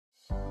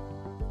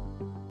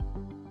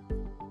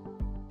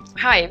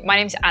Hi, my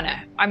name's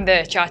Anna. I'm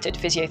the Chartered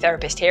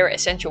Physiotherapist here at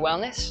Essential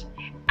Wellness,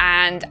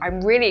 and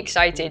I'm really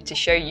excited to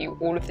show you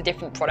all of the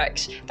different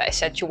products that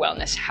Essential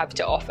Wellness have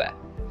to offer.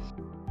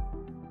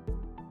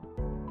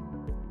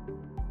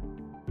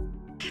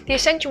 The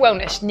Essential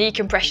Wellness knee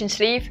compression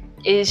sleeve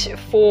is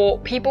for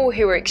people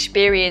who are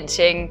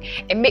experiencing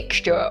a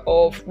mixture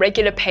of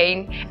regular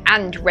pain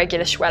and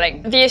regular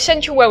swelling. The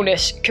Essential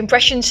Wellness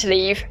compression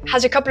sleeve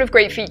has a couple of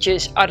great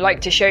features I'd like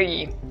to show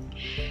you.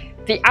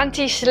 The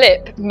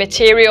anti-slip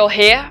material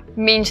here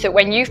means that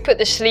when you've put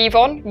the sleeve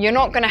on, you're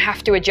not going to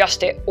have to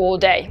adjust it all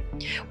day.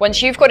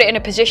 Once you've got it in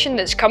a position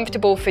that's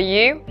comfortable for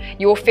you,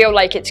 you'll feel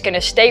like it's going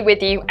to stay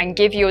with you and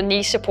give your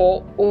knee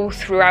support all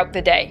throughout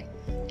the day.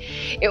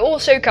 It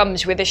also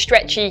comes with a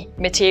stretchy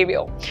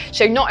material,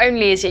 so not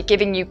only is it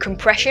giving you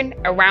compression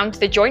around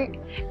the joint,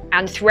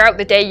 and throughout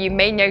the day you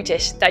may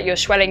notice that your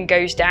swelling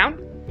goes down,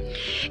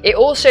 it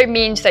also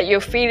means that you're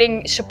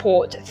feeling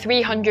support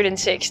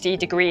 360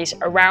 degrees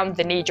around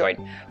the knee joint.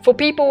 For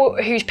people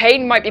whose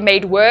pain might be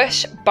made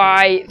worse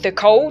by the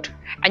cold,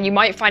 and you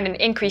might find an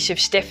increase of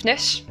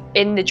stiffness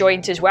in the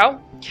joint as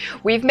well,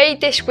 we've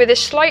made this with a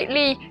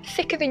slightly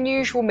thicker than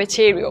usual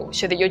material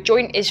so that your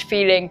joint is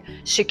feeling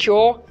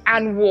secure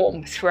and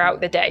warm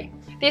throughout the day.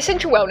 The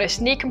Essential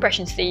Wellness knee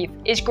compression sleeve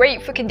is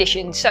great for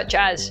conditions such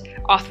as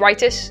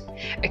arthritis,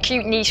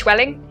 acute knee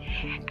swelling,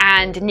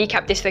 and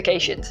kneecap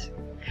dislocations.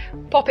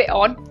 Pop it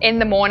on in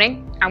the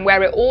morning and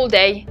wear it all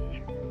day,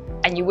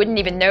 and you wouldn't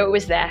even know it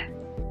was there.